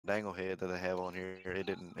dangle head that they have on here, it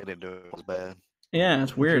didn't do it as bad. Yeah,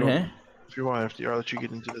 it's weird, hey? If you want FDR, I'll let you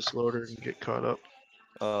get into this loader and get caught up.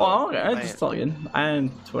 Well, okay, it's all good.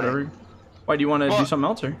 It's whatever. Why, do you want to do something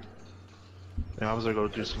else, or? Yeah, I was gonna go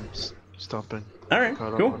do some stumping. Alright,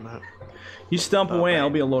 cool. You stump away, I'll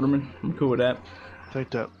be a loaderman. I'm cool with that. I think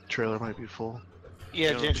that trailer might be full.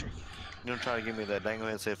 Yeah, Gentry. You gonna try to give me that dangle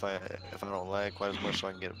head, see if I don't lag quite as much so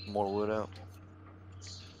I can get more wood out?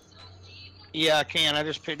 Yeah, I can. I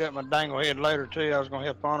just picked up my dangle head loader too. I was gonna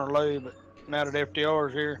help Honor load, but now that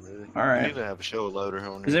FDR's here. Really? Alright. You need to have a show loader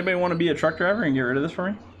on. Does anybody want to be a truck driver and get rid of this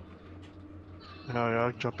for me? Oh yeah,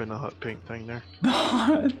 I'll jump in the hot pink thing there.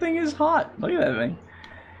 That thing is hot. Look at that thing.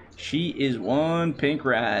 She is one pink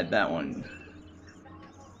ride, that one.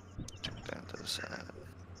 Down to the side.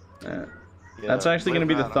 Yeah, that's actually going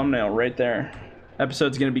to be the thumbnail right there.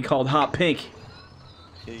 Episode's going to be called Hot Pink.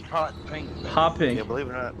 Hot pink. Hot Pink. Yeah, believe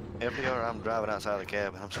it or not, FDR, I'm driving outside the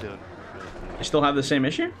cab and I'm still... You still have the same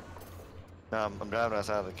issue? No, I'm driving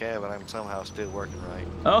outside the cab and I'm somehow still working right.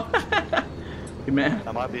 Oh, good man.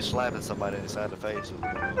 I might be slapping somebody inside the face.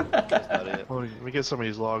 That's about it. Well, let me get some of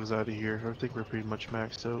these logs out of here. I think we're pretty much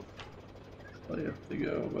maxed out. I have to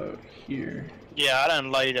go about here. Yeah, I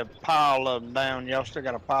done laid a pile of them down. Y'all still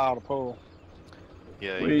got a pile to pull.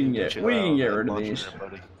 Yeah, we can get rid of these.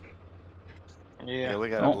 Yeah, we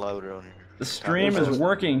got a loader on here. The stream is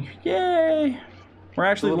working. Yay! We're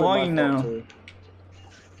actually logging now.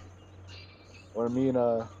 Or me and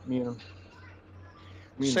the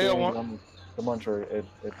muncher,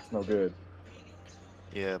 it's no good.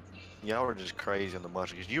 Yeah, y'all were just crazy on the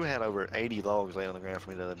muncher because you had over 80 logs laying on the ground for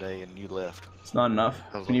me the other day and you left. It's not enough.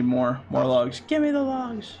 We need more logs. Give me the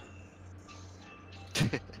logs.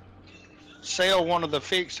 Sell one of the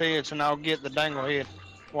fixed heads and I'll get the dangle head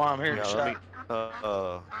while I'm here to shop.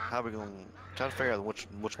 How we gonna try to figure out which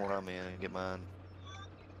one I'm in and get mine?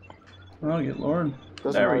 Oh, good lord.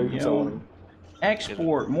 There we go.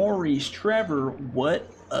 Export, Maurice, Trevor, what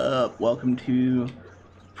up? Welcome to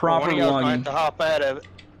Proper Logging. Have to hop out of it.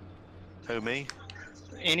 Who, me?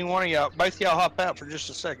 Any one of y'all, both y'all hop out for just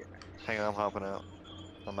a second. Hang on, I'm hopping out.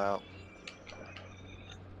 I'm out.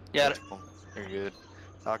 Got it. You're good.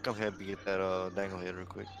 I'll come ahead and get that dangle head real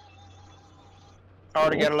quick. I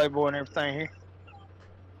already got a label and everything here.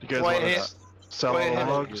 You guys want to sell all the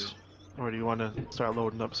logs? Or do you want to start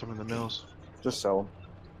loading up some of the mills? Just sell them.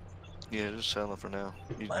 Yeah, just sell them for now.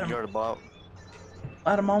 You already bought?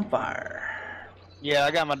 Light them on fire. Yeah,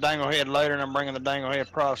 I got my dangle head loader and I'm bringing the dangle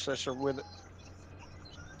head processor with it.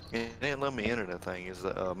 It didn't let me enter that thing. Is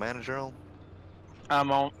the manager on?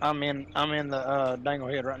 I'm in the dangle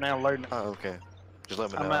head right now loading it. Oh, okay. Just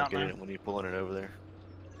let me know. I'll get it when you're pulling it over there.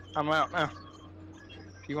 I'm out now.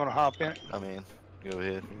 If you want to hop in it. I'm in. Go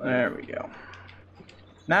ahead. There we go.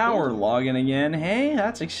 Now we're logging again. Hey,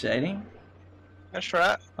 that's exciting. That's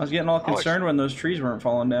right. I was getting all concerned when those trees weren't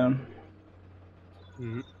falling down.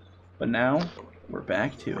 But now we're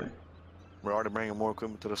back to it. We're already bringing more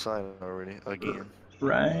equipment to the site already. Again.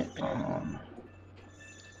 Right.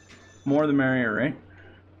 More the merrier, right?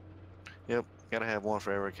 Yep. Gotta have one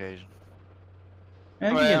for every occasion.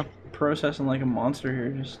 And you get processing like a monster here.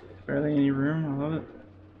 Just barely any room. I love it.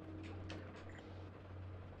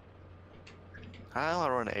 How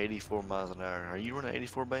am I running 84 miles an hour? Are you running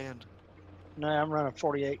 84 band? No, I'm running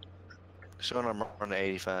 48. Showing I'm running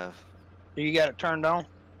 85. Do you got it turned on?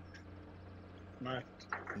 No.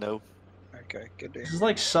 No. Okay, good deal. This is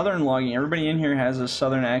like southern logging. Everybody in here has a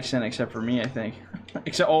southern accent except for me, I think.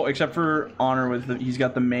 except for Honor he's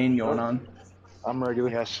got the Maine going on. I'm regular.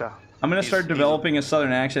 Yeah, sure. I'm gonna start developing a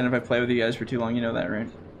southern accent if I play with you guys for too long. You know that, right?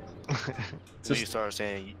 So you start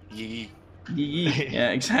saying yee. Yee. Yeah,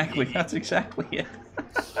 exactly. That's exactly it.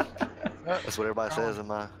 That's what everybody says in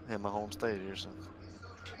my home state here. So.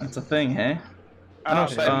 That's a thing, hey? I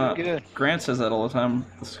know, Grant says that all the time.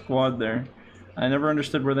 The squad there. I never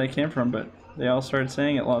understood where they came from, but they all started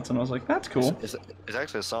saying it lots, and I was like, "That's cool." It's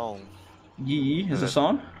actually a song. Yee is a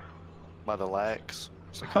song by the Lax.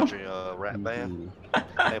 It's a country rap band.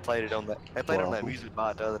 They played it on that. They played it on that music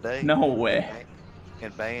bot the other day. No way.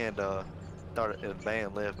 And band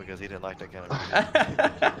left because he didn't like that kind of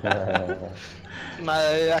music.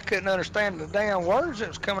 No, I couldn't understand the damn words that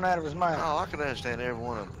was coming out of his mouth. Oh, I can understand every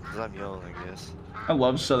one of them because I'm young, I guess. I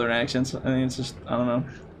love southern accents. I think it's just, I don't know.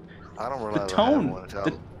 I don't realize the tone.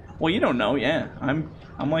 Well, you don't know, yeah. I'm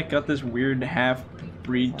like got this weird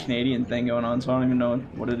half-breed Canadian thing going on, so I don't even know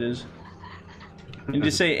what it is. You need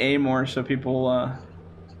to say A more so people,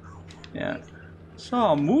 yeah.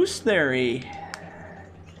 So, moose theory.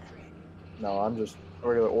 No, I'm just a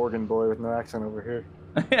regular Oregon boy with no accent over here.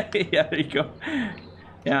 Yeah, there you go.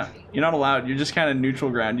 Yeah, you're not allowed. You're just kind of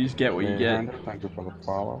neutral ground. You just get what you get. Thank you for the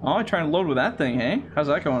follow. Oh, I'm trying to load with that thing, hey? How's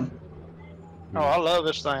that going? Oh, I love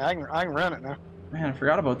this thing. I can run it now. Man, I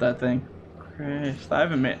forgot about that thing. Christ, I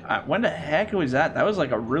haven't made... when the heck was that? That was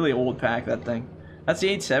like a really old pack, that thing. That's the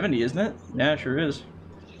 870, isn't it? Yeah, it sure is.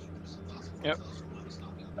 Yep.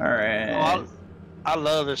 Alright. Oh, I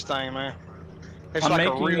love this thing, man. It's I'm like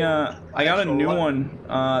making, a real I got a actual new light. one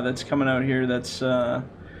that's coming out here that's,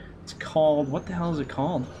 it's called, what the hell is it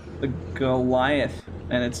called? The Goliath.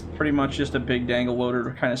 And it's pretty much just a big dangle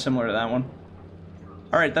loader, kind of similar to that one.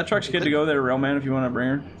 Alright, that truck's good to go there, Railman, if you want to bring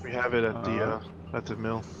her. We have it at the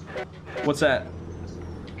mill. What's that?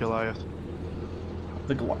 Goliath.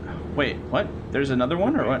 The Wait, what? There's another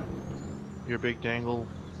one, or what? Your big dangle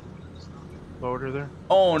loader there?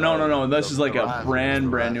 Oh, no. This is like a Rise.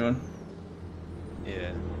 brand new one.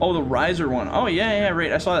 Yeah. Oh, the riser one. Oh, yeah,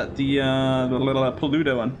 right. I saw that. The little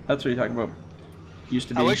Paluda one. That's what you're talking about. Used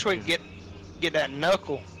to be. I wish we could get that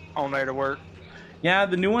knuckle on there to work. Yeah,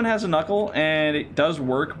 the new one has a knuckle, and it does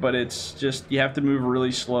work, but it's just, you have to move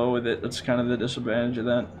really slow with it. That's kind of the disadvantage of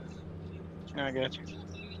that. I got you.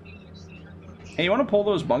 Hey, you want to pull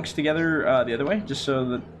those bunks together the other way? Just so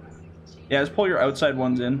that... Yeah, just pull your outside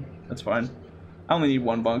ones in. That's fine. I only need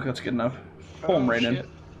one bunk. That's good enough. Pull them right in.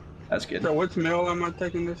 That's good. So which mill am I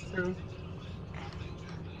taking this to?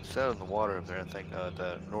 It's out in the water up there, I think,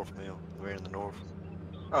 the North Mill. We're in the north.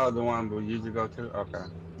 Oh, the one we usually go to? Okay.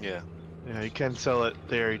 Yeah. Yeah, you can sell it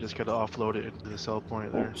there, you just gotta offload it into the sell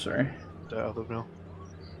point there. Oh, sorry. The other mill.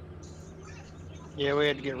 Yeah, we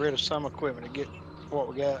had to get rid of some equipment to get what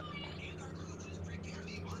we got.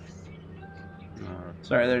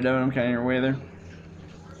 Sorry there, Devin. I'm kind of in your way there.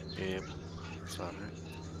 Yeah. Sorry.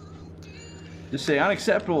 Just say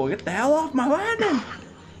unacceptable. Get the hell off my landing!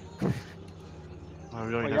 Oh,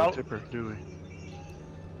 we don't even Well, have a tipper, do we?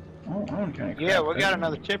 Oh, I'm kind of Yeah, we got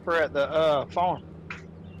another tipper at the farm.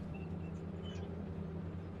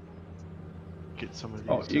 Get some of these.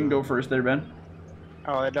 Oh, you can go first there, Ben.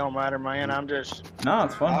 Oh, it don't matter, man. I'm just. No,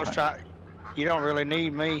 it's fun. I was trying. You don't really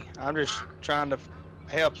need me. I'm just trying to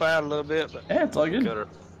help out a little bit, but. Yeah, it's all good. The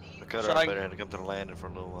cutter So up I- there had to come to the landing for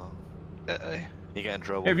a little while. Uh, He got in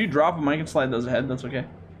trouble. Hey, if you drop them, I can slide those ahead. That's okay.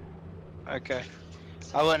 okay.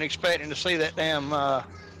 I wasn't expecting to see that damn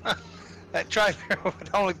that trailer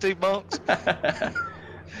with only 2 bunks.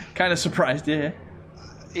 Kind of surprised you. Yeah?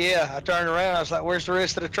 Yeah, I turned around. I was like, "Where's the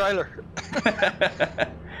rest of the trailer?"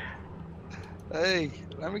 Hey,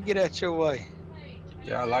 let me get out your way.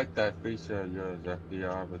 Yeah, I like that feature of yours,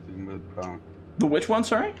 FDR, but you can move the bunk. The which one?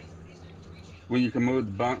 Sorry. When you can move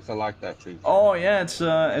the bunks, I like that feature. Oh yeah, it's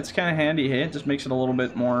kind of handy. Hey, it just makes it a little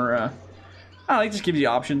bit more. I like, just gives you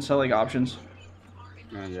options. I like options.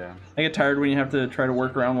 Yeah. I get tired when you have to try to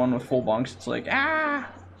work around one with full bunks. It's like Yeah.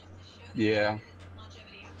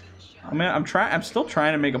 I mean, I'm still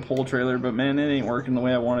trying to make a pole trailer, but man, it ain't working the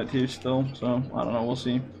way I want it to still. So I don't know. We'll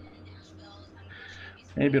see.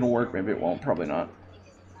 Maybe it'll work. Maybe it won't. Probably not.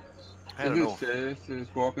 I don't know. It says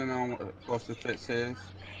it's walking on what's the fit says.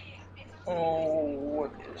 Oh,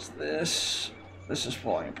 what is this? This is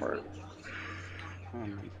falling apart. Oh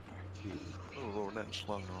Lord, that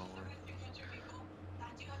slung the wrong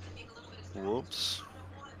way. Whoops.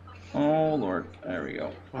 Oh Lord, there we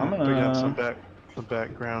go. I'm Pick up gonna. some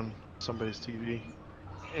background, somebody's TV.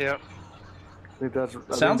 Yep. I think that's,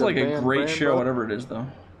 Sounds like a band, great band, show, bro. whatever it is, though.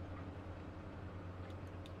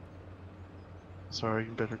 Sorry,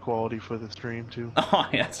 better quality for the stream too. Oh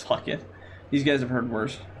yeah, it's like it. These guys have heard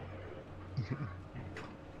worse.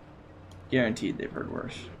 Guaranteed, they've heard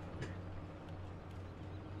worse.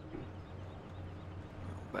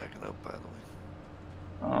 Backing up, by the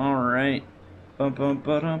way. All right. Bum bum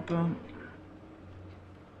ba bum.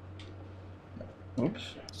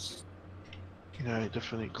 Oops. Yeah, it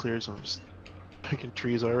definitely clears them. Picking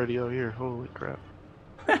trees already out here. Holy crap.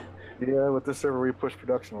 Yeah, with this server we push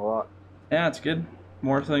production a lot. Yeah, it's good.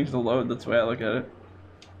 More things to load. That's the way I look at it.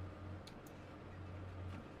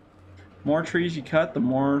 More trees you cut, the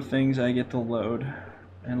more things I get to load.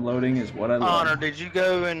 And loading is what I love. Honor, did you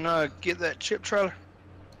go and get that chip trailer?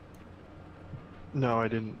 No, I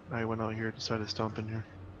didn't. I went out here, decided to stump in here.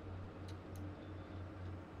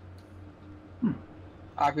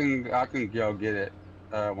 I can go get it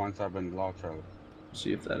once I've been the log trailer.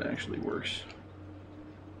 See if that actually works.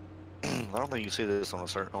 I don't think you see this on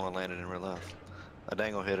a landing in real life. A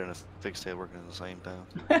dangle head and a fixed head working at the same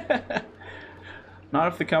time. Not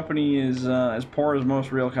if the company is as poor as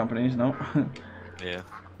most real companies, no. Yeah.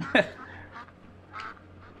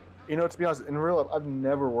 You know, to be honest, in real life, I've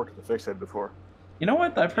never worked with a fixed head before. You know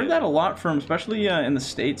what? I've heard that a lot from, especially in the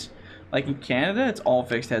States. Like in Canada, it's all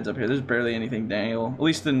fixed heads up here. There's barely anything dangle. At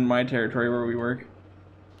least in my territory where we work.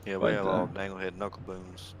 Yeah, we have all dangle head knuckle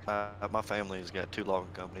booms. My family's got 2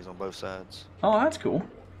 logging companies on both sides. Oh, that's cool.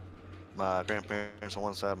 My grandparents on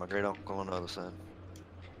one side, my great uncle on the other side.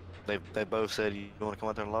 They both said, "You want to come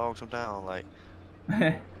out there and log sometime?" I'm like,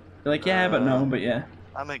 You're like, yeah, but no, but yeah.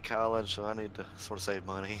 I'm in college, so I need to sort of save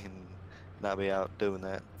money and not be out doing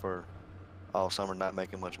that for all summer, not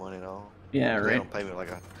making much money at all. Yeah, right. They don't pay me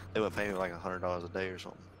they would pay me like $100 a day or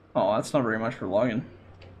something. Oh, that's not very much for logging.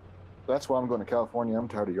 That's why I'm going to California. I'm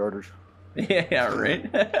tired of yarders. Yeah, right.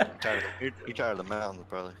 You're tired of the mountains,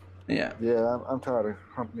 probably. Yeah. Yeah, I'm tired of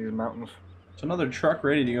humping these mountains. It's another truck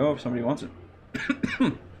ready to go if somebody wants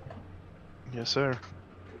it. Yes, sir.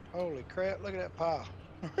 Holy crap! Look at that pile.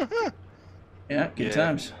 Yeah, good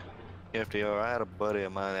times. FDR, I had a buddy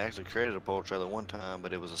of mine that actually created a pole trailer one time,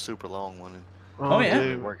 but it was a super long one. And Oh, yeah? it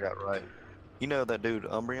didn't work out right. You know that dude,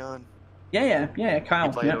 Umbreon? Yeah,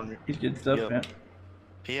 Kyle. Yeah. He's good stuff, yeah.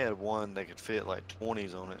 He had one that could fit like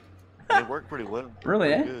 20s on it. And it worked pretty well. Really,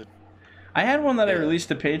 pretty good. I had one that I released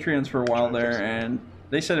to Patreons for a while there, and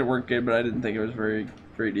they said it worked good, but I didn't think it was very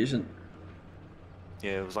decent.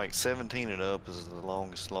 Yeah, it was like 17 and up is the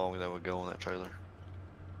longest log that would go on that trailer.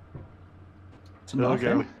 It's enough,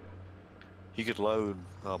 eh? You could load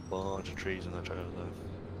a bunch of trees in that trailer though.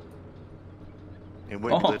 And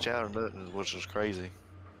wouldn't glitch out or nothing, which is crazy.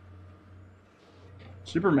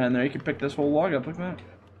 Superman there, you can pick this whole log up like that.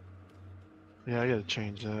 Yeah, I gotta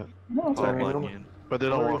change that. No, it's alright. But they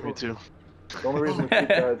don't want me to. The only reason to keep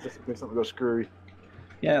that is just in case something goes screwy.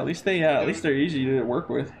 Yeah, at least they're easy to work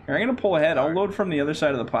with. Here, I'm gonna pull ahead. I'll load from the other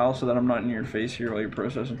side of the pile so that I'm not in your face here while you're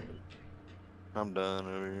processing. I'm done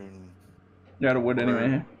over here. You're out of wood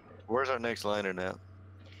anyway. Where's our next lantern at?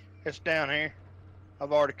 It's down here.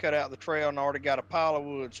 I've already cut out the trail and already got a pile of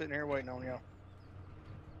wood sitting here waiting on y'all.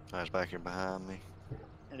 It's back here behind me.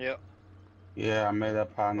 Yep. Yeah, I made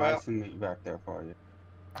that pile nice and neat back there for you.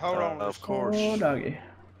 Hold on. Of course. Oh, doggy.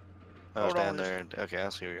 I was down there. Okay, I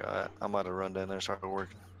see where you're at. I'm about to run down there and start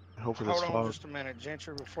working. Hopefully Hold on just a minute,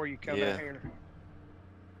 Gentry, before you come down here.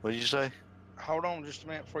 What did you say? Hold on just a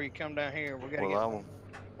minute before you come down here. We're gonna Well,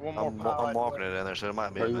 get one more pile. I'm walking it down there, so it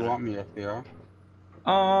might be Where a you minute. want me,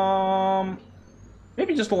 FDR?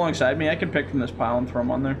 Maybe just alongside me. I can pick from this pile and throw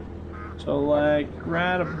them on there. So like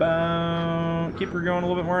right about, keep her going a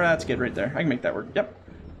little bit more. That's good right there. I can make that work. Yep.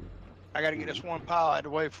 I gotta get this one pile out of the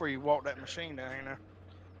way before you walk that machine down here now.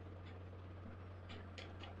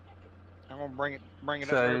 I'm gonna bring it up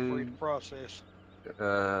there for you to process.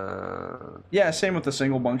 Yeah, same with the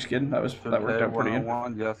single bunk skid. That worked out pretty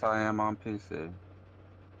good. Yes, I am on PC.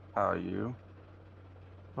 How are you?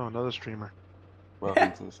 Oh, another streamer.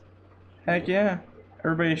 Welcome to. Heck yeah.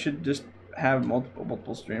 Everybody should just have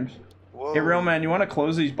multiple streams. Whoa. Hey, real man, you want to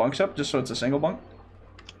close these bunks up just so it's a single bunk?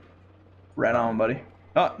 Right on, buddy.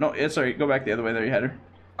 Oh no, it's alright. Go back the other way. There, you had her.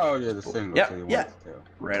 Oh yeah, the single. Yep, So you yeah. want it to.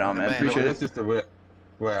 Right on, man. Man, Appreciate This it. is the way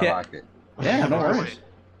I Yeah. like it. Yeah, no worries.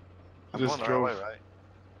 I'm Just on the right drove. way, right?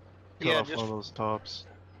 Cut off just one of those tops.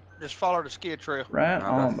 just follow the skid trail. Right No,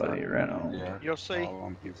 on, that's buddy. Right on. Yeah. You'll see. All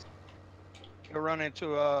on PC. You'll run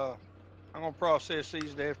into I'm gonna process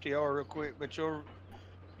these to FTR real quick, but you'll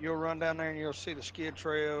run down there and you'll see the skid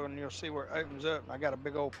trail and you'll see where it opens up. And I got a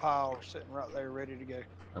big old pile sitting right there ready to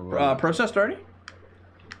go. Processed already?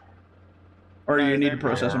 Or do you need to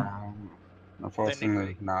process them?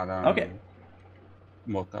 Unfortunately, not on Okay.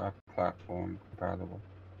 multi-platform compatible.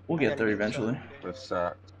 We'll get there eventually. With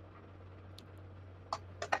SAC.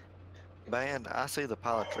 Man, I see the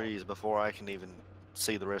pile of trees before I can even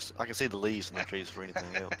see the rest. I can see the leaves from the trees for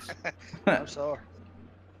anything else. I'm sorry.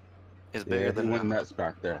 It's Yeah, bigger the one than that's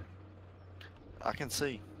back there. I can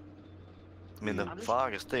see. I mean, the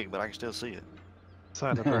fog is thick, but I can still see it.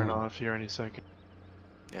 Sign to burn off here any second.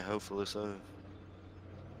 Yeah, hopefully so.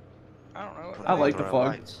 I don't know. I like the Right fog.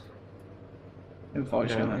 lights. The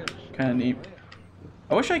fog's kind of neat.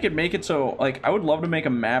 I wish I could make it so, like, I would love to make a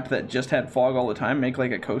map that just had fog all the time. Make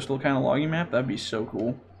like a coastal kind of logging map. That'd be so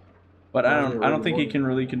cool. But I don't think you can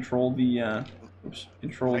really control the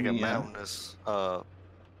Like a mountainous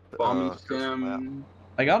Farming sim.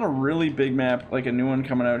 I got a really big map, like a new one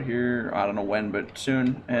coming out here. I don't know when, but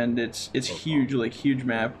soon, and it's huge, like huge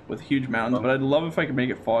map with huge mountains. But I'd love if I could make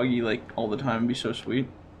it foggy like all the time. It'd be so sweet.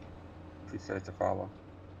 She says to follow.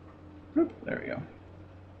 Oop, there we go.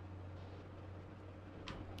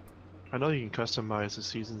 I know you can customize the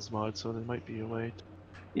seasons mod, so there might be a way.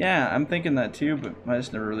 Yeah, I'm thinking that too, but I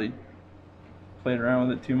just never really played around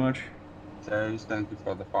with it too much. Terry, thank you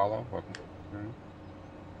for the follow. Welcome.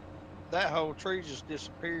 That whole tree just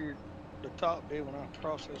disappeared. The top did when I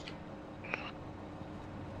processed it.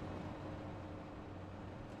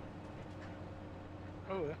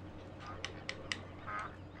 Oh yeah.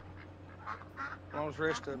 As long as the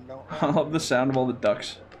rest of them don't. I love the sound of all the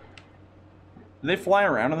ducks. Do they fly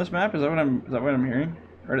around on this map? Is that what I'm hearing?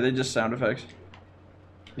 Or are they just sound effects?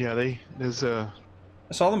 Yeah, there's a.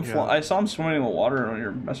 I saw them Yeah. I saw them swimming in the water when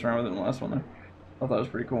you're messing around with it in the last one there. I thought that was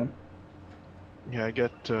pretty cool. Yeah, I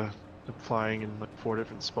got them flying in like 4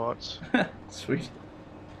 different spots, Sweet.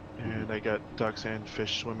 and I got ducks and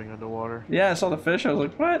fish swimming underwater. Yeah, I saw the fish. I was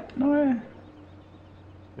like, what? No way.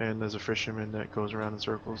 And there's a fisherman that goes around in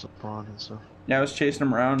circles up pond and stuff. Yeah, I was chasing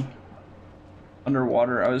him around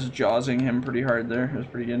underwater. I was jawsing him pretty hard there. It was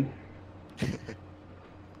pretty good.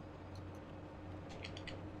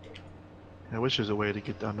 I wish there's a way to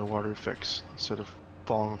get the underwater effects instead of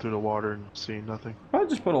falling through the water and seeing nothing. Probably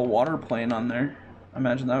just put a water plane on there. I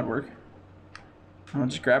imagine that would work. I'll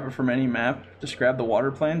just grab it from any map. Just grab the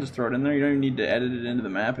water plane, just throw it in there. You don't even need to edit it into the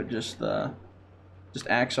map. It just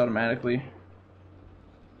acts automatically.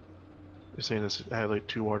 You're saying this had like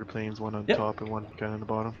 2 water planes, one on Yep. top and one kind of on the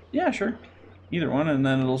bottom? Yeah, sure. Either one, and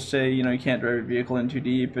then it'll say, you know, you can't drive your vehicle in too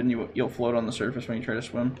deep, and you'll float on the surface when you try to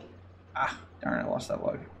swim. Ah, darn, I lost that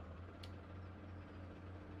log.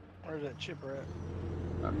 Where's that chipper at?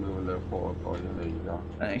 I'm moving a little forward for you. There you go.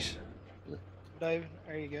 Thanks. David,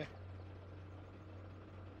 there you go.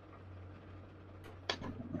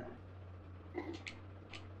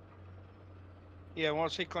 Yeah,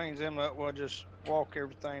 once he cleans them up, we'll just walk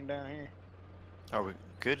everything down here. Or we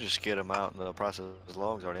could just skid them out and the process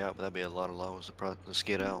logs already out, but that'd be a lot of logs to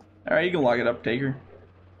skid out. Alright, you can log it up, Taker.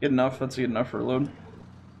 Good enough, that's good enough for a load.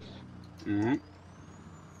 Mm-hmm.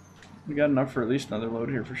 We got enough for at least another load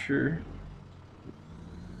here for sure.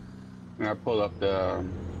 And I pull up the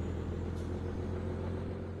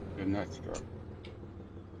next truck.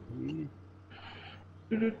 Mm.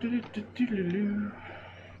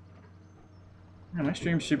 Yeah, my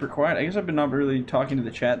stream's super quiet. I guess I've been not really talking to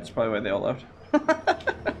the chat. That's probably why they all left.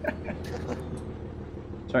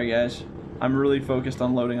 Sorry, guys. I'm really focused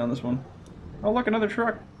on loading on this one. Oh, look, another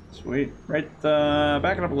truck. Sweet. Right,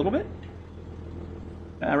 back it up a little bit.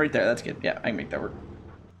 Right there. That's good. Yeah, I can make that work.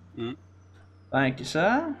 Mm. Thank you,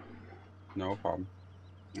 sir. No problem.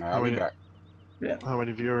 I'll be back. Yeah. How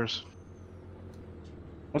many viewers?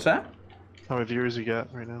 What's that? How many viewers you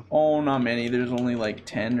got right now? Oh, not many. There's only like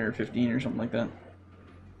 10 or 15 or something like that.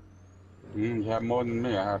 You have more than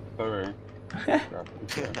me. I have 30.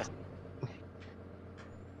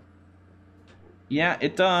 Yeah,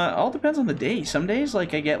 it all depends on the day. Some days,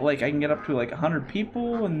 like I can get up to like 100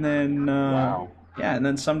 people, and then Wow. yeah, and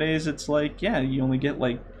then some days it's like, yeah, you only get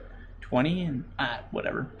like 20, and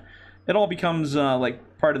whatever. It all becomes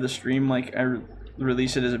like part of the stream. Like I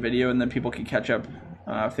release it as a video, and then people can catch up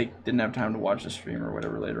if they didn't have time to watch the stream or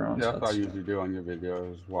whatever later on. Yeah, So that's what I usually do on your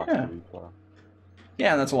videos. Watch Yeah. the replay.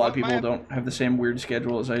 yeah, and that's a lot of What people map? don't have the same weird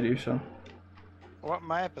schedule as I do. So What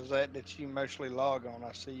map is that you mostly log on?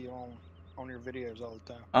 I see you on your videos all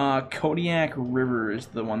the time. Kodiak River is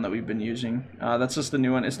the one that we've been using. That's just the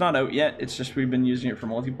new one. It's not out yet. It's just we've been using it for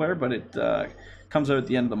multiplayer, but it comes out at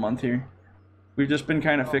the end of the month here. We've just been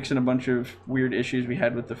kind of fixing a bunch of weird issues we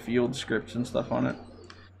had with the field scripts and stuff on it.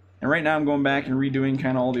 And right now I'm going back and redoing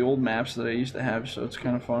kind of all the old maps that I used to have, so it's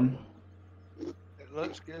kind of fun. It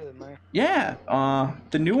looks good, man. Yeah,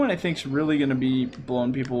 the new one I think is really going to be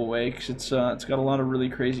blowing people away because it's got a lot of really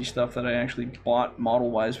crazy stuff that I actually bought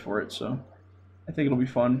model-wise for it, so I think it'll be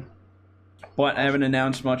fun. But I haven't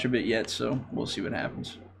announced much of it yet, so we'll see what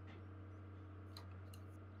happens.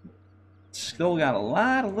 Still got a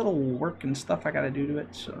lot of little work and stuff I got to do to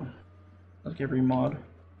it, so like every mod.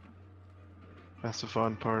 That's the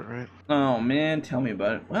fun part, right? Oh man, tell me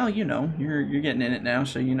about it. Well, you know, you're getting in it now,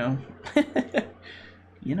 so you know.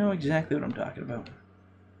 You know exactly what I'm talking about.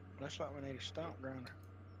 Looks like we need a stump grinder.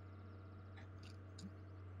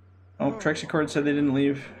 Oh, Trexicord said they didn't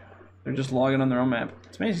leave. They're just logging on their own map.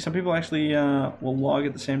 It's amazing. Some people actually will log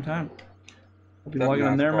at the same time. They'll be logging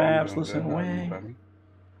on their maps, listening away.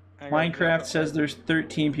 Minecraft says there's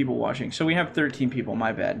 13 people watching. So we have 13 people.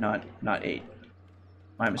 My bad, not 8.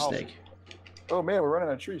 My mistake. Oh man, we're running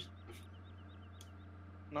out of trees.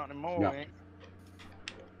 Not anymore, No. we ain't.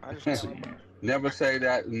 I just got Never say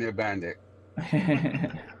that in the bandit.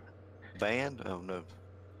 Band? Oh no.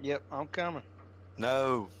 Yep, I'm coming.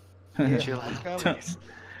 No. Yeah, Chill I'm out. coming.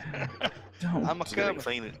 Don't. I'm a We gotta coming.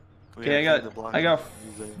 clean it. We Okay, gotta clean the blocks. I got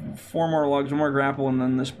 4 more logs, 1 more grapple, and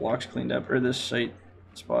then this block's cleaned up, or this site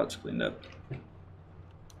spot's cleaned up.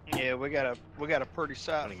 Yeah, we got a pretty I'm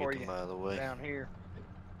sight gonna for get you them out of the way. down here.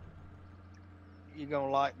 You're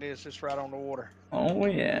gonna like this. It's right on the water. Oh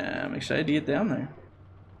yeah, I'm excited to get down there.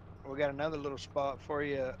 We got another little spot for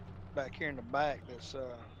you back here in the back. That's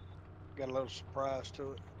Got a little surprise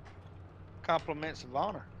to it. Compliments of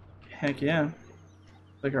honor. Heck yeah.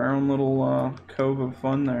 Like our own little cove of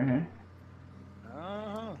fun there, hey?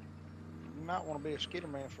 Uh-huh. You might want to be a Skidder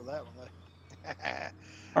man for that one,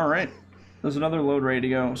 though. Alright. There's another load ready to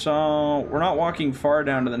go. So, we're not walking far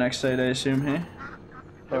down to the next site, I assume, hey?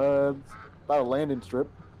 About a landing strip.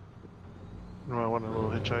 No, I want a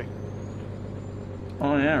little hitchhike.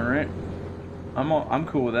 Oh yeah, right. I'm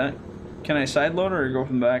cool with that. Can I side load or go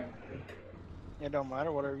from the back? It don't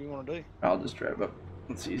matter, whatever you want to do. I'll just drive up.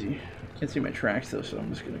 That's easy. Can't see my tracks though, so I'm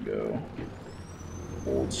just gonna go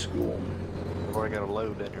old school. I've already got a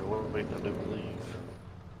load down here. What are we gonna do to leave?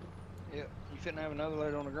 Yep, you finna have another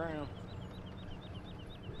load on the ground.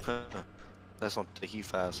 That's gonna take you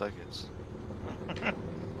 5 seconds.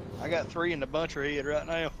 I got 3 in the buncher head right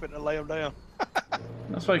now, finna lay them down.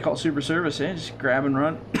 That's what I call super service, eh? Just grab and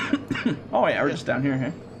run. Oh yeah, we're just down here,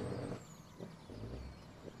 hey?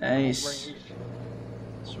 Nice.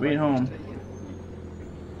 Sweet home.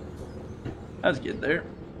 That's good there.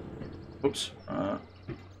 Oops.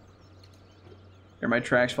 Here, my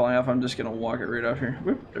track's falling off. I'm just gonna walk it right off here.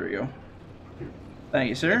 Whoop, there we go. Thank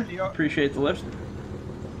you, sir. Appreciate the lift.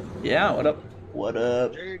 Yeah, what up? What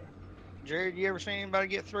up? Jared, you ever seen anybody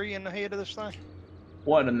get 3 in the head of this thing?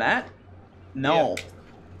 What, in that? No. Yeah.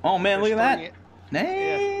 Oh man, look at that.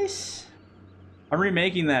 Nice. Yeah. I'm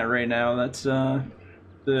remaking that right now. That's the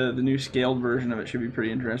new scaled version of it. Should be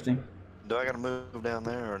pretty interesting. Do I gotta move down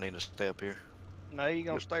there or need to stay up here? No, you're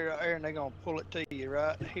gonna stay right there and they're gonna pull it to you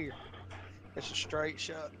right here. It's a straight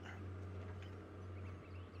shot.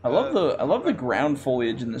 I love the ground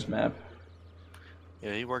foliage in this map.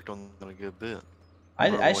 Yeah, he worked on it a good bit.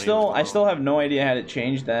 I still have no idea how to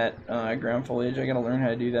change that ground foliage. I gotta learn how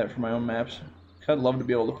to do that for my own maps. I'd love to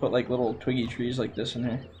be able to put like little twiggy trees like this in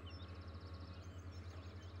here.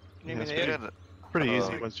 Yeah, it's pretty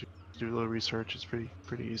easy once you do a little research. It's pretty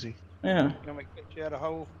easy. Yeah. You want me to get you out of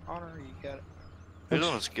hole, Honor, or you got it? Who's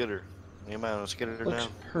on a skidder? Anybody on a skidder Looks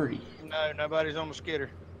now? pretty. No, nobody's on the skidder.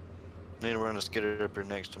 Need to run a skidder up here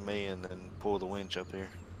next to me and then pull the winch up here.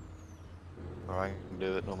 Or I can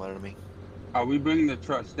do it, no matter to me. Are we bringing the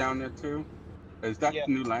trucks down there too? Is that the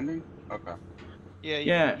new landing? Okay.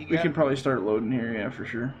 Yeah, we could probably start loading here, yeah, for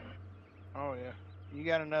sure. Oh yeah. You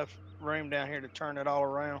got enough room down here to turn it all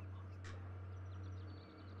around.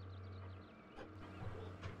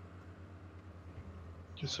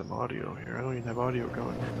 Get some audio here. I don't even have audio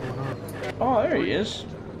going on. Oh, there he is.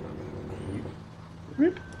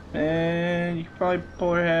 Rip. And you can probably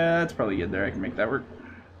pull her head. That's probably good there. I can make that work.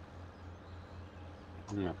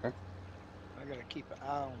 Yeah, okay. I gotta keep an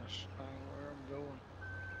eye on this thing where I'm going.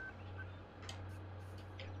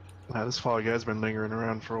 Nah, this fog guy's been lingering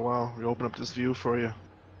around for a while. We open up this view for you.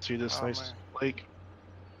 See this nice man. lake.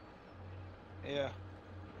 Yeah.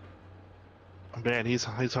 Man, he's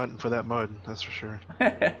hunting for that mud. That's for sure.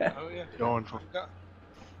 Oh yeah. Going for.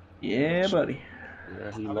 Yeah, buddy.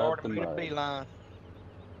 Yeah, he I've loved the already made a mud. beeline.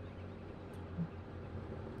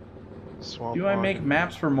 Swamp Do I log. make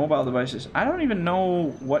maps for mobile devices? I don't even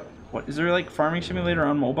know what is there like farming simulator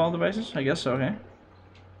on mobile devices? I guess so, okay.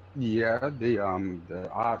 Yeah, even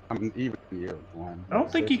the one. I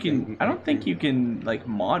don't think you can. I don't think you can like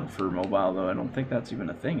mod for mobile though. I don't think that's even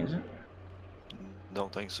a thing, is it?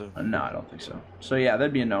 Don't think so. No, I don't think so. So yeah,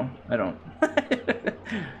 that'd be a no. I don't.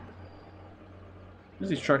 There's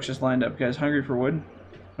these trucks just lined up, guys. Hungry for wood?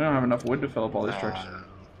 I don't have enough wood to fill up all these trucks.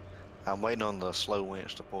 I'm waiting on the slow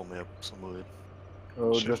winch to pull me up some wood.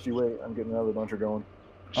 Oh, just you wait. I'm getting another buncher going.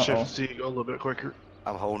 Shift C, go a little bit quicker.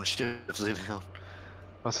 I'm holding shift Z down.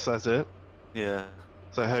 That's it? Yeah.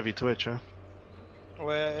 It's a heavy twitch, huh?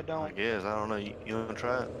 Well, it I don't. guess. I don't know. You wanna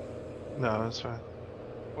try it? No, that's fine.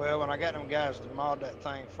 Well, when I got them guys to mod that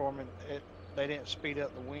thing for me, they didn't speed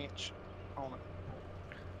up the winch on it.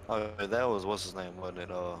 Oh, that was what's his name, wasn't it?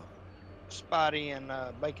 Spotty and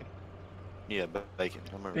Bacon. Yeah, Bacon.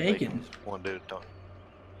 I remember Bacon? One dude talking.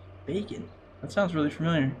 Bacon. That sounds really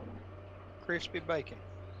familiar. Crispy Bacon.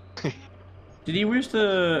 Did he used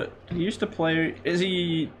to play? Is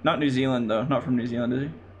he not New Zealand though? Not from New Zealand, is he?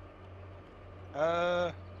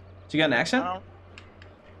 Does he got an accent?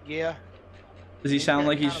 Yeah. Does he sound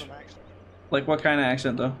like kind he's of an accent. like what kind of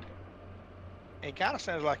accent though? It kind of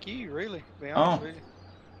sounds like you, really. To be honest with you.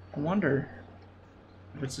 I wonder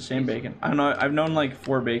if it's the same Bacon. I don't know. I've known like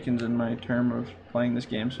 4 Bacons in my term of playing this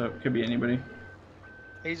game, so it could be anybody.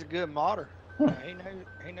 He's a good modder. Huh.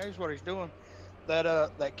 He knows what he's doing. That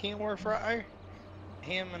Kenworth right there,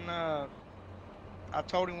 him and I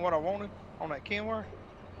told him what I wanted on that Kenworth.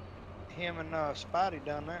 Him and Spidey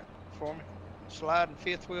done that for me, sliding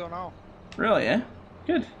 5th wheel and all. Really? Yeah.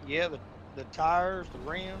 Good. Yeah, the tires, the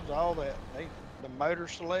rims, all that. The motor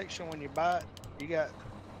selection when you buy it, you got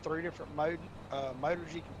 3 different motors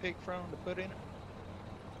you can pick from to put in it.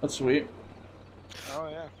 That's sweet. Oh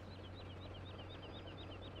yeah.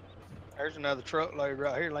 There's another truckload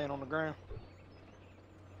right here laying on the ground.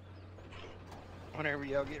 Whenever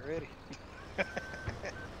y'all get ready.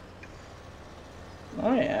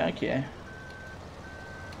 Oh yeah, okay.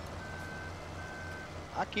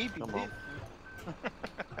 I keep you busy.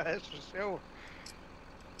 That's for sure.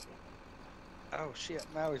 Oh shit,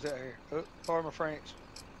 Maui's out here. Oh, pardon my French.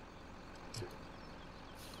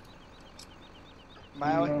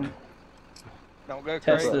 Maui, don't go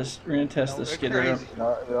Test crazy. this. We're gonna test Don't this go skidder up. crazy.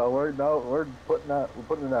 We're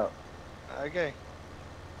putting it out. Okay.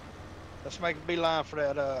 Let's make a beeline for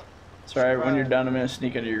that. Sorry, when you're surprise. done, I'm gonna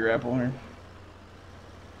sneak under your grapple here.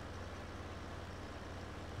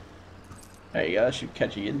 There you go. That should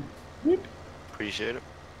catch you in. Whoop. Appreciate it.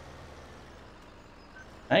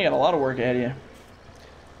 Now you got a lot of work ahead of you.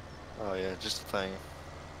 Oh yeah, just a thing.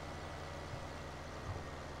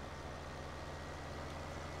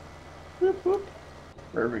 Whoop, whoop.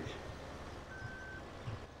 Perfect.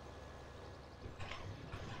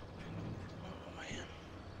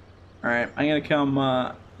 Alright, I'm gonna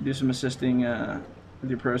come do some assisting with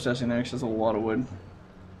your processing there, because there's a lot of wood.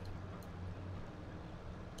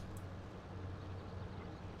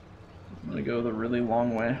 I'm gonna go the really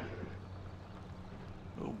long way.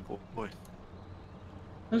 Oh boy.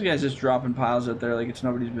 Those guys just dropping piles out there like it's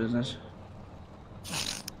nobody's business.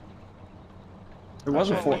 There was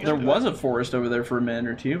a forest over there for a minute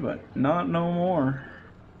or two, but not no more.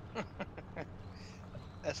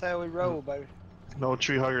 That's how we roll, baby. No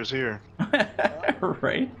tree huggers here.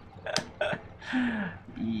 Right?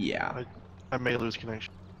 Yeah. I may lose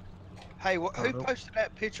connection. Hey, who posted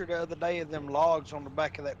that picture the other day of them logs on the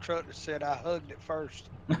back of that truck that said I hugged it first?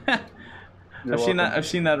 I've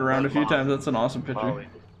seen that around a few times. That's an awesome picture. Molly.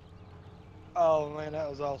 Oh man, that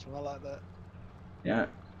was awesome. I like that. Yeah.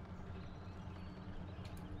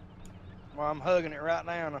 Well, I'm hugging it right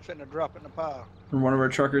now and I'm fitting to drop it in the pile. And one of our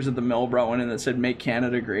truckers at the mill brought one in that said "Make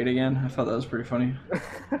Canada Great Again." I thought that was pretty funny.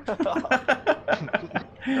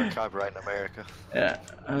 Copyright in America. Yeah,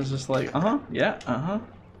 I was just like, yeah.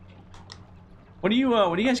 What are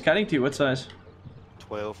you guys cutting to? What size?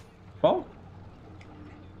 12. 12?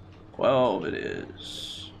 12 it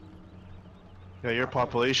is. Yeah, your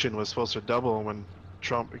population was supposed to double when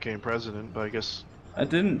Trump became president, but I guess I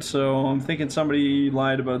didn't, so I'm thinking somebody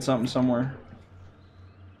lied about something somewhere.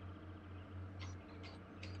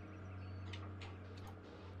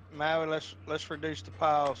 Maui, let's reduce the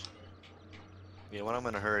piles. Yeah, when I'm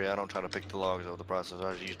in a hurry, I don't try to pick the logs out of the process.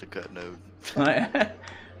 I just use the cut node.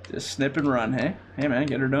 Just snip and run, hey? Hey man,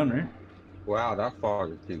 get her done, right? Wow, that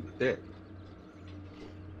fog is getting thick.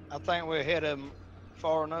 I think we're ahead of them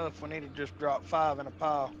far enough. We need to just drop 5 in a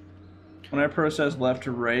pile. When I process left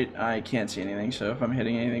to right, I can't see anything, so if I'm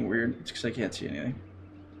hitting anything weird, it's because I can't see anything.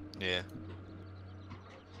 Yeah.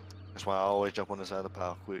 That's why I always jump on the side of the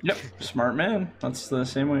pile quick. Yep, smart man. That's the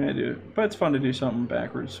same way I do it. But it's fun to do something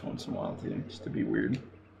backwards once in a while, too, just to be weird.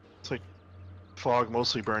 it's like fog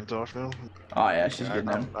mostly burnt off now. Oh yeah, she's Yeah, getting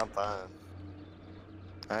I'm in. fine.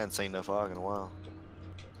 I hadn't seen no fog in a while.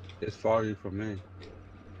 It's foggy for me.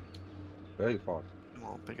 Very foggy. Come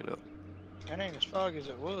on, pick it up. It ain't as foggy as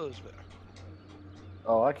it was, but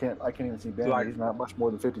Oh, I can't even see Ben. Like- He's not much more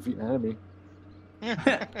than 50 feet ahead of me.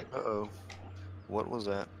 Uh-oh. What was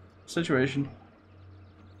that? Situation.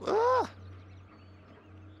 Ah!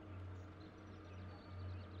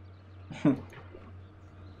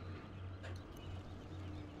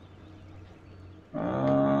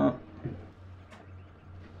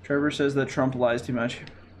 Trevor says that Trump lies too much.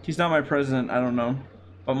 He's not my president, I don't know.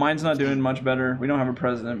 But mine's not doing much better. We don't have a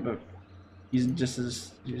president, but he's just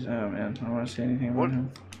as... oh man, I don't want to say anything about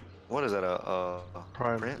him. What is that? A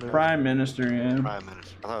Prime print? Minister. Prime Minister, yeah. Prime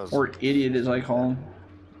Minister. I thought it was. Or idiot, as I call him.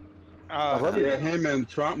 Yeah, him and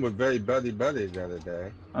Trump were very buddy the other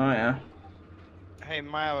day. Oh yeah. hey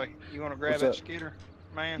Maui, you want to grab What's that up? skidder,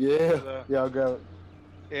 man? Yeah, 'Cause, yeah, I'll grab it.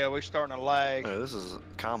 yeah, we're starting to lag. This is a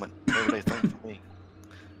common everyday thing for me.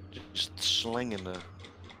 Just slinging the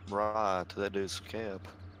rod to that dude's cab.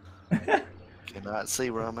 Cannot see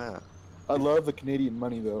where I'm at. I love the Canadian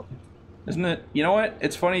money though. Isn't it? You know what?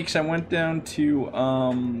 It's funny because I went down to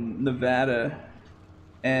Nevada,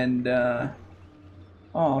 and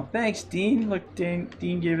oh, thanks, Dean. Look,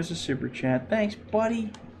 Dean gave us a super chat. Thanks,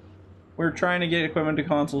 buddy. We're trying to get equipment to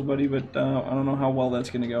consoles, buddy, but I don't know how well that's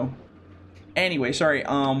gonna go. Anyway, sorry.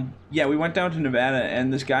 Yeah, we went down to Nevada,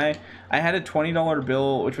 and this guy, I had a $20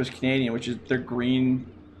 bill, which was Canadian, which is their green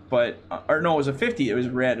but or no, it was a 50. It was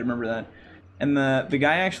red. I remember that. And the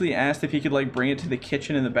guy actually asked if he could like bring it to the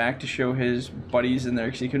kitchen in the back to show his buddies in there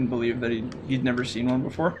because he couldn't believe that he'd never seen one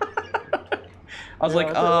before. I was like,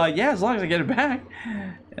 yeah, as long as I get it back.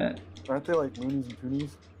 Yeah. Aren't they like loonies and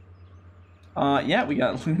toonies? Yeah, we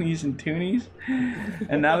got loonies and toonies,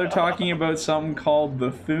 and now they're talking about something called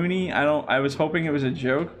the Foonie. I was hoping it was a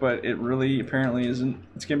joke, but it really apparently isn't.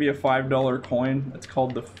 It's gonna be a $5 coin. It's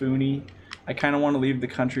called the Foonie. I kind of want to leave the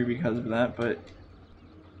country because of that, but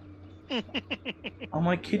I'm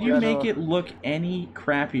like, could you make it look any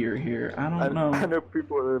crappier here? I don't know. I know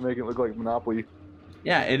people that make it look like Monopoly.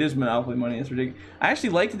 Yeah, it is Monopoly money. It's ridiculous. I actually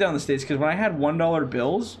liked it down in the States because when I had $1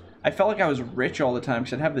 bills, I felt like I was rich all the time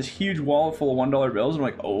because I'd have this huge wallet full of $1 bills. And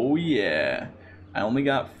I'm like, oh yeah, I only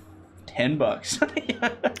got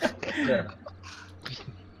 $10. Yeah.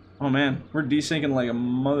 Oh man, we're desyncing like a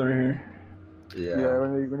mother here. Yeah. Yeah,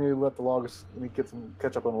 when you let the logs, when you get some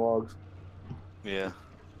catch up on the logs. Yeah.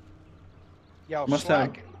 Y'all Must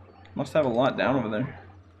have a lot down over there.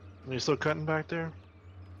 Are you still cutting back there?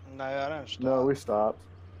 No, I don't stop. No, we stopped.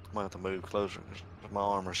 I might have to move closer 'cause my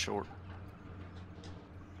arm is short.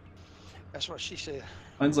 That's what she said.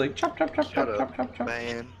 Mine's like chop chop chop chop Shut chop up, chop chop.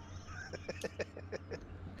 man.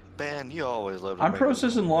 Man, you always love to I'm make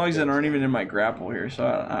processing those- logs that aren't even in my grapple here, so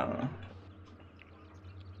I don't know.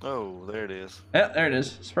 Oh, there it is. Yeah, there it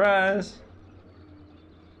is. Surprise!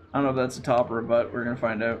 I don't know if that's a top or a butt. We're gonna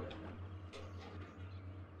find out.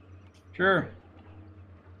 Sure.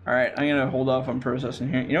 Alright, I'm gonna hold off on processing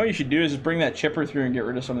here. You know what you should do is just bring that chipper through and get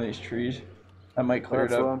rid of some of these trees. That might clear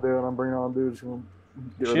That's it what up. I'm doing. I'm bringing on dudes who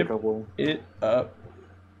get rid of a Chip couple of them. it up.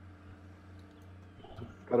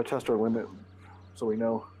 Got to test our limit so we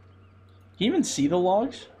know. Can you even see the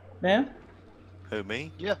logs, man? Who,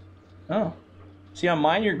 me? Yeah. Oh. See, on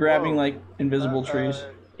mine you're grabbing like invisible trees.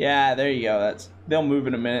 Yeah, there you go. They'll move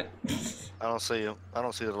in a minute. I don't see him. I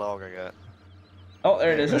don't see the log I got. Oh,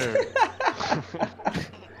 there it is.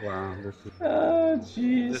 Wow. This is... Oh,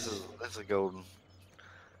 jeez. This is golden.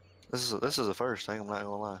 This is the first thing. I'm not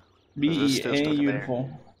gonna lie. B-E-A, stuck in there. beautiful.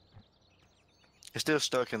 It's still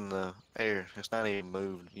stuck in the air. It's not even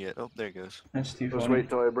moved yet. Oh, there it goes. That's too Just funny. wait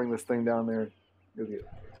till I bring this thing down there. It'll be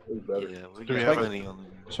better. Yeah, we Do we got have plenty on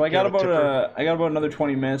there. So I got Yeah, about another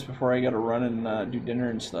 20 minutes before I gotta run and do dinner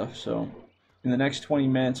and stuff. So in the next 20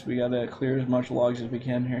 minutes, we gotta clear as much logs as we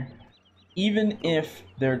can here, even if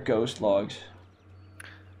they're ghost logs.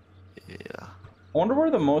 Yeah. I wonder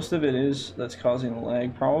where the most of it is that's causing the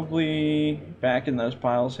lag. Probably back in those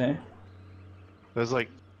piles, hey? There's like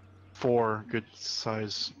 4 good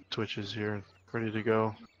size twitches here, ready to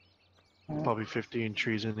go. Probably 15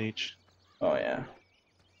 trees in each. Oh yeah.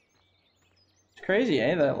 It's crazy,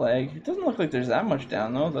 eh? That lag. It doesn't look like there's that much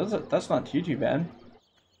down though. That's not too bad.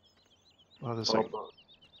 Oh, there's like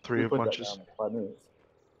 3 We put that bunches. down in 5 minutes.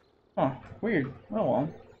 Oh, weird. Oh well.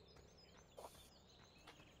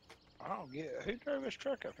 I don't get it. Who drove this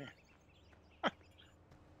truck up here?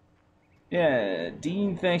 Yeah,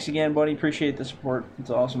 Dean, thanks again, buddy. Appreciate the support. It's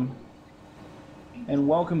awesome. And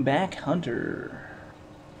welcome back, Hunter.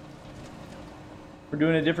 We're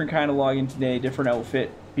doing a different kind of logging today, different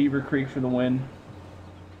outfit. Beaver Creek for the win.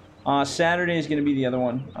 Saturday is going to be the other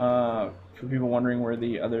one. For people wondering where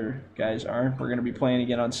the other guys are, we're going to be playing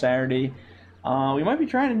again on Saturday. We might be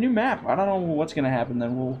trying a new map. I don't know what's going to happen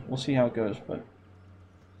then. We'll see how it goes, but...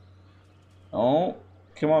 Oh,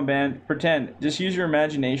 come on, man. Pretend. Just use your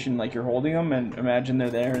imagination like you're holding them and imagine they're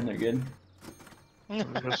there and they're good.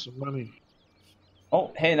 Got some money.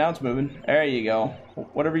 Oh, hey, now it's moving. There you go.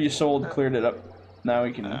 Whatever you sold cleared it up. Now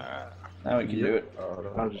we can do it.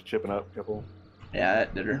 I was just chipping up a couple. Yeah,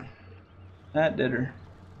 that did her. That did her.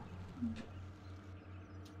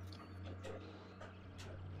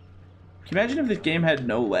 Can you imagine if this game had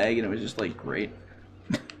no lag and it was just like great?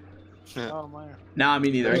 Oh man. Nah,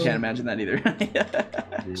 me neither. I can't imagine that either.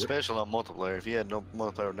 Especially on multiplayer. If you had no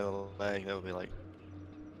multiplayer, no lag, that would be like,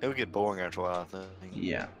 it would get boring after a while, I think.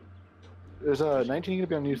 Yeah. Is 19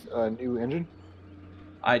 gonna be on new engine?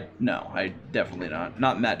 No, I definitely not.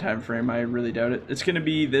 Not in that time frame. I really doubt it. It's gonna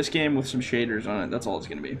be this game with some shaders on it. That's all it's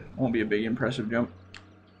gonna be. It won't be a big impressive jump.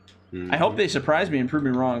 I hope they surprise me and prove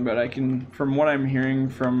me wrong, but I can, from what I'm hearing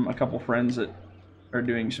from a couple friends that are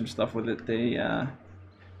doing some stuff with it,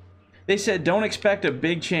 they said don't expect a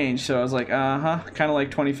big change. So I was like, kind of like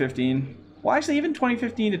 2015. Well, actually, even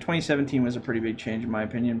 2015 to 2017 was a pretty big change in my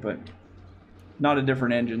opinion, but not a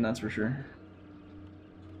different engine, that's for sure.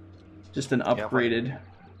 Just an upgraded.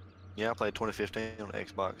 Yeah, I played 2015 on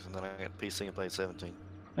Xbox, and then I got PC and played 17.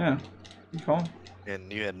 Yeah, good call.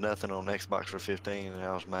 And you had nothing on Xbox for 15, and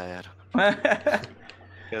I was mad.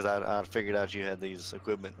 Because I figured out you had these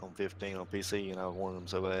equipment on 15 on PC, and I wanted them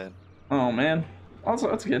so bad. Oh man, also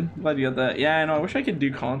that's good. Glad you got that. Yeah, I know. I wish I could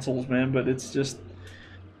do consoles, man, but it's just,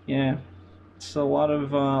 yeah, it's a lot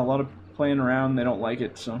of playing around. They don't like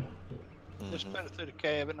it, so. Just put it through the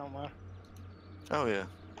cab, it don't matter. Oh yeah,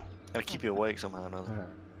 gotta keep you awake somehow or another.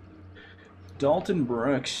 Dalton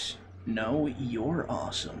Brooks, no, you're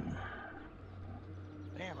awesome.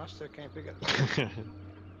 Damn, I still can't pick up the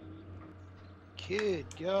kid,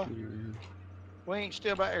 y'all. We ain't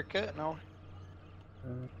still back there cutting on.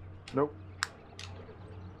 Nope.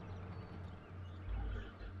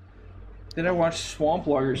 Did I watch Swamp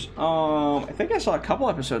Loggers? I think I saw a couple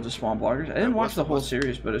episodes of Swamp Loggers. I didn't watch the whole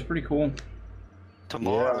series, but it's pretty cool.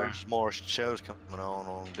 Tomorrow there's more shows coming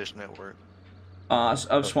on Dish Network.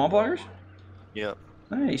 Of Swamp Loggers? Yep.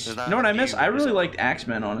 Nice. You know what I miss? I really liked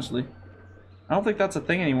Axemen, honestly. I don't think that's a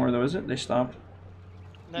thing anymore, though, is it? They stopped.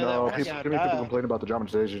 No, too many people complain about the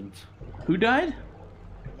dramatizations. Who died?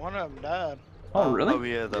 One of them died. Oh, really? Oh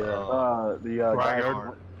yeah, the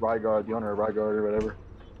Rygard, the owner of Rygard or whatever.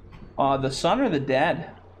 The son or the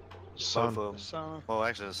dad? son. Son. Well,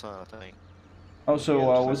 actually the son, I think. Oh, so Yeah,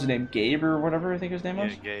 what was his name? Gabe or whatever I think his name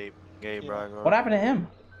was? Yeah, Gabe Yeah. Rygaard. What happened to him?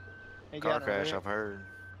 He Car got in a crash, wreck. I've heard.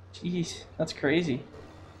 Jeez, that's crazy.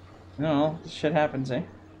 No, this shit happens, eh?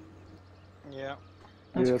 Yeah.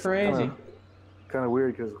 That's Yeah, it's crazy. Kind of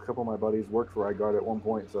weird because a couple of my buddies worked for Rygard at one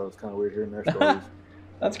point, so it's kind of weird hearing their stories.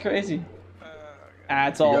 That's crazy.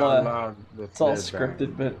 It's You all gotta allow the it's all feedback.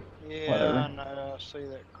 scripted, but Yeah, whatever. I know. I see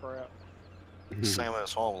that crap. Same with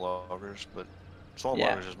Swamp Loggers, but Swamp Yeah.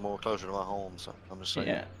 Loggers is more closer to my home, so I'm just saying.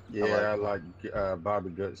 yeah. Yeah, I like Bobby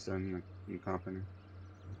Goodson and company.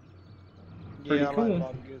 Pretty Yeah, I cool. like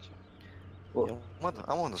Bobby Goodson. Well,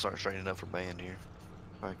 I want to start straightening up for band here,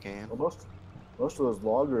 if I can. well, most of those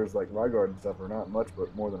loggers, like Rygard and stuff, are not much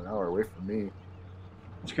but more than an hour away from me.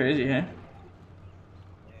 It's crazy, eh?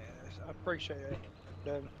 Yes, I appreciate it,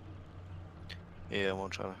 Devin. Yeah, I'm gonna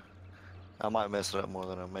try to. I might mess it up more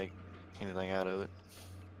than I make anything out of it.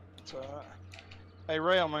 It's alright. Hey,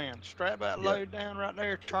 Railman, strap that load down right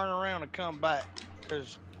there, turn around and come back.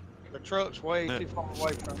 Because the truck's way too far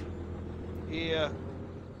away from it. Yeah.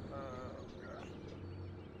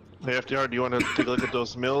 Hey, FDR, do you want to take a look at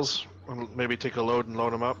those mills? And maybe take a load and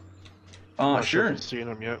load them up? Oh, Not sure sure. if you've seen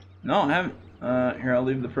them yet. No, I haven't. Here, I'll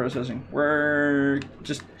leave the processing.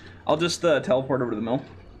 I'll just teleport over to the mill.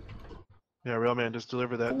 Yeah, real man, just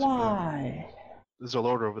deliver that. Why? There's a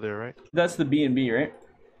loader over there, right? That's the B&B, right?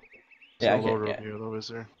 There's Yeah, a okay, loader yeah. over here, though, is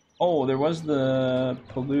there? Oh, there was the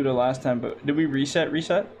Polluta last time, but did we reset?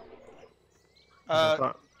 I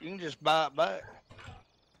thought- You can just buy it back.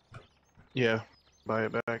 Yeah, buy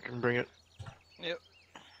it back and bring it. Yep.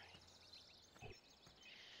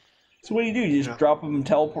 So what do? You just drop them,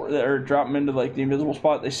 teleport, or drop them into like the invisible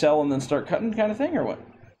spot they sell, and then start cutting, kind of thing, or what?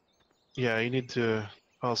 Yeah, you need to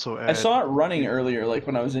also add. I saw it running earlier, like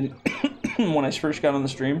when I was in, when I first got on the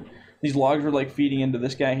stream. These logs were like feeding into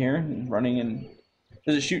this guy here and running, and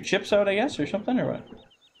does it shoot chips out, I guess, or something, or what?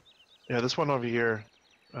 Yeah, this one over here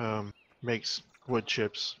makes wood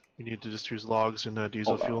chips. You need to just use logs and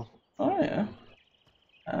diesel fuel. Oh yeah,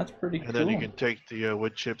 that's pretty cool. And then you can take the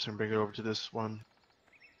wood chips and bring it over to this one.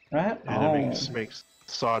 Right? And it makes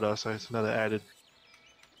sawdust. It's another added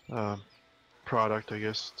product, I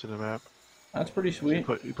guess, to the map. That's pretty So you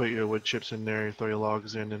sweet. put your wood chips in there, you throw your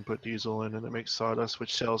logs in, and put diesel in, and it makes sawdust,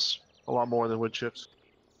 which sells a lot more than wood chips.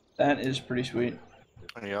 That is pretty sweet.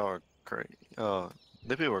 Y'all are crazy. The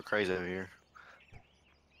people are crazy over here.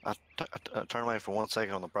 I turned away for 1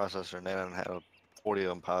 second on the processor, and then I had 40 of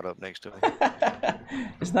them piled up next to me.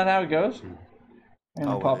 Isn't that how it goes? I'm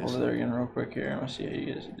gonna pop Always. over there again real quick here. I want to see how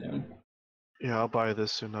you guys are doing. Yeah, I'll buy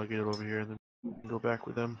this and I'll get it over here and then go back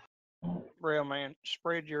with them. Railman,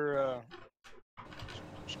 spread your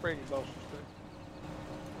bolsters too.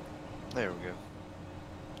 There we go.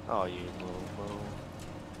 Oh, you little bro.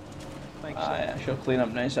 Thanks. Yeah, she'll clean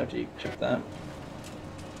up nice after you chip that.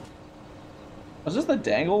 Was this the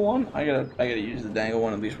dangle one? I gotta use the dangle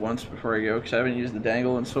one at least once before I go, because I haven't used the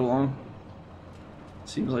dangle in so long.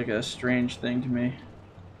 Seems like a strange thing to me.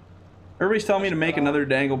 Everybody's telling me to make another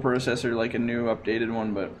dangle processor, like a new updated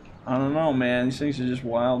one, but I don't know, man. These things are just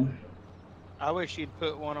wild. I wish you'd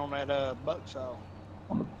put one on that buck saw.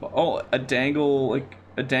 Oh, a dangle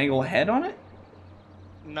head on it?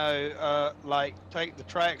 No, like take the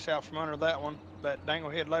tracks out from under that one, that dangle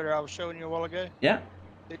head loader I was showing you a while ago. Yeah.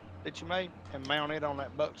 That you made, and mount it on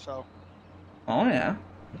that buck saw. Oh yeah.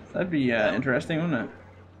 That'd be interesting, wouldn't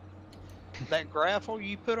it? That grapple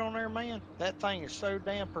you put on there, man, that thing is so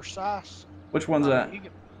damn precise. Which one's that?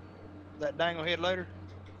 That dangle head loader.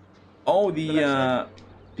 Oh, the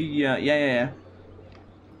Yeah.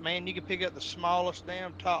 Man, you can pick up the smallest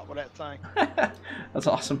damn top with that thing. That's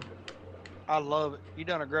awesome. I love it. You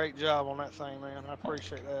done a great job on that thing, man. I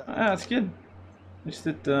appreciate that. That's good.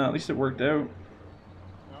 At least it worked out.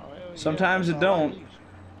 Oh, hell yeah, Sometimes that's it all I don't. use.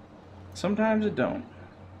 Sometimes it don't.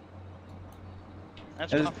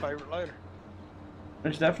 That's As- my favorite later.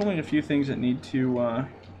 There's definitely a few things that need to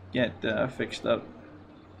get fixed up.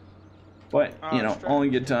 But, you know, all in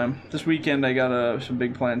good time. This weekend I got some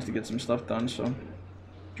big plans to get some stuff done, so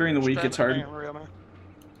during the week Strap it's it hard. down, real man.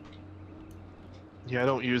 Yeah, I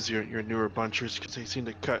don't use your newer bunchers because they seem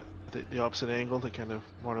to cut the opposite angle. They kind of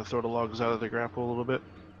want to throw the logs out of the grapple a little bit.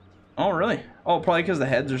 Oh, really? Oh, probably because the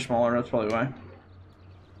heads are smaller, that's probably why.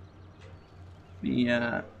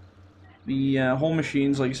 The whole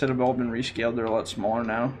machines, like I said, have all been rescaled. They're a lot smaller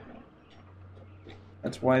now.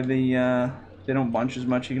 That's why they don't bunch as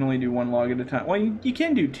much. You can only do one log at a time. Well, you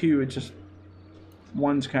can do two. It's just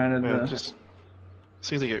one's kind of Yeah, the. it just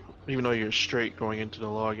seems like even though you're straight going into the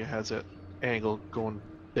log, it has that angle going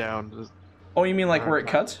down. Oh, you mean like where it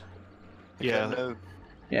cuts? Yeah. No.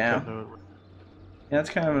 Yeah. Cut node. Yeah, that's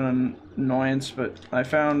kind of an annoyance, but I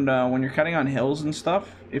found when you're cutting on hills and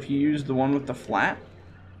stuff, if you use the one with the flat,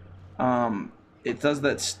 it does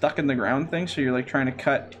that stuck in the ground thing, so you're like trying to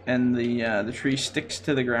cut and the tree sticks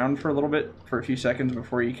to the ground for a little bit, for a few seconds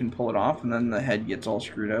before you can pull it off, and then the head gets all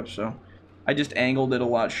screwed up, so I just angled it a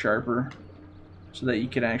lot sharper so that you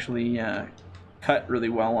could actually cut really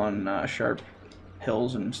well on sharp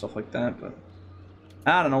hills and stuff like that, but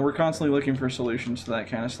I don't know, we're constantly looking for solutions to that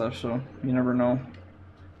kind of stuff, so you never know.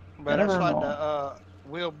 But never that's like know. the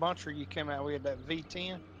wheel buncher you came out with, that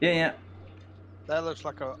V10. Yeah. That looks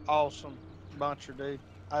like an awesome buncher, dude.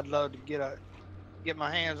 I'd love to get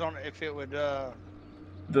my hands on it if it would. Every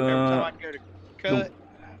time I go to cut,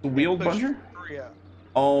 the wheel push buncher? three out.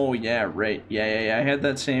 Oh yeah, right. Yeah. I had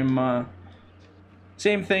that same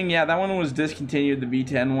thing. Yeah, that one was discontinued. The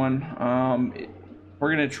V10 one.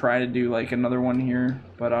 We're gonna try to do like another one here,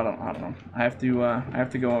 but I don't know. I have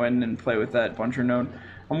to go in and play with that buncher node.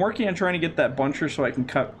 I'm working on trying to get that buncher so I can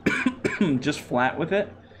cut just flat with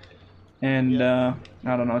it. And Yeah.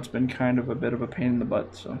 I don't know. It's been kind of a bit of a pain in the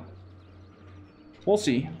butt. So we'll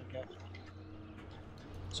see.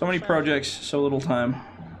 So many projects, so little time.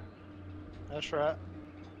 That's right.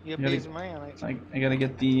 You're a You gotta- busy man, ain't you? I gotta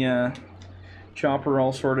get the chopper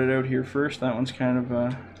all sorted out here first. That one's kind of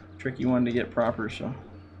a tricky one to get proper, so.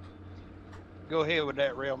 Go ahead with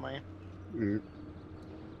that, real man.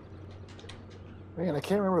 Man, I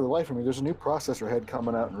can't remember the life of me. There's a new processor head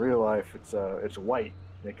coming out in real life. It's white.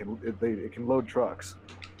 It can load trucks.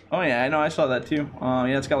 Oh yeah, I know. I saw that too.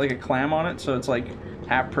 Yeah, it's got like a clam on it, so it's like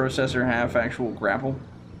half processor, half actual grapple.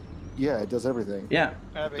 Yeah, it does everything. Yeah.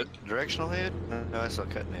 Abby, Directional head? No, that's not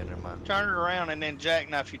cutting head. Never mind. turn it around and then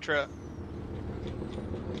jackknife your truck.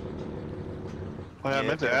 Oh, yeah, I Yeah,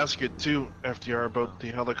 meant to but- ask you too, FDR, about the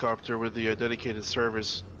helicopter with the dedicated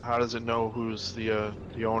service. How does it know who's the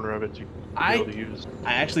owner of it to be able to use?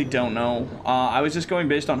 I actually don't know. I was just going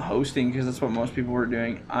based on hosting because that's what most people were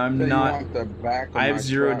doing. I'm So you not. want the back of I have my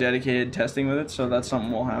zero truck? dedicated testing with it, so that's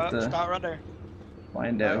something we'll have to Stop right there.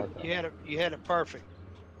 find out. You had it perfect.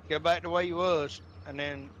 Go back the way you was, and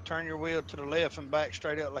then turn your wheel to the left and back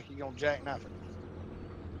straight up like you're gonna jackknife it.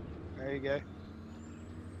 There you go.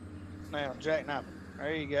 Now jackknife it.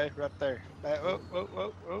 There you go, right there.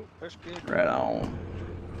 Oh, that's good. Right on.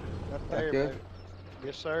 Right there, good? baby.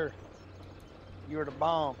 Yes, sir. You're the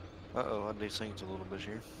bomb. Uh-oh, I do things a little bit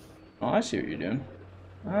here. Oh, I see what you're doing.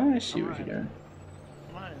 I see what you're doing.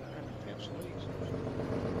 Man, pencil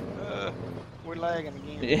these. We're lagging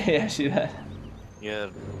again. Yeah, I see that. Yeah,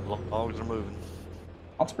 logs are moving.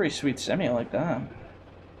 That's a pretty sweet semi. I like that.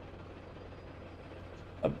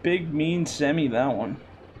 A big mean semi. That one.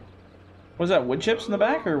 Was that wood chips in the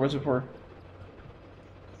back, or was it for?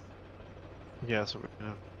 Yeah, so we're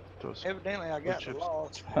gonna those. Evidently, I got the chips.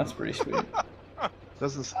 logs. That's pretty sweet.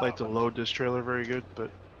 Doesn't like to load this trailer very good, but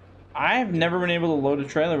I've never been able to load a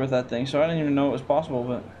trailer with that thing, so I didn't even know it was possible.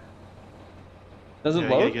 But does it yeah,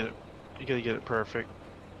 load? you gotta get it perfect.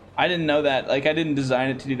 I didn't know that. Like, I didn't design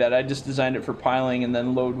it to do that. I just designed it for piling and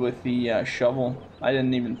then load with the shovel. I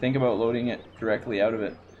didn't even think about loading it directly out of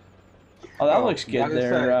it. Oh, that looks good like I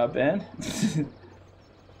there, Ben.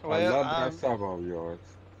 I Well, love that sub of yours.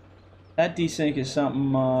 That desync is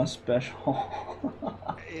something special.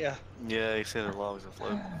 yeah. Yeah, he said the logs are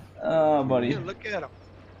floating. Oh, buddy. Yeah, look at them.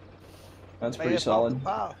 That's pretty solid.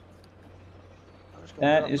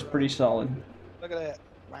 That is pretty solid. Look at that.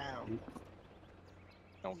 Wow.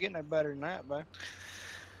 Don't get no better than that, bud.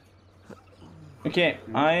 Okay,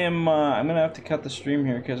 I'm gonna have to cut the stream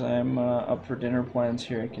here because I'm up for dinner plans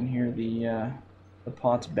here. I can hear the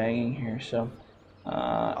pots banging here. So,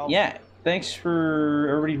 yeah. Thanks for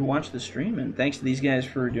everybody who watched the stream, and thanks to these guys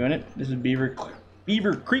for doing it. This is Beaver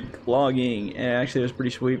Creek logging, and actually it was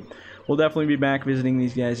pretty sweet. We'll definitely be back visiting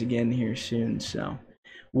these guys again here soon. So,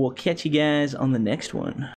 we'll catch you guys on the next one.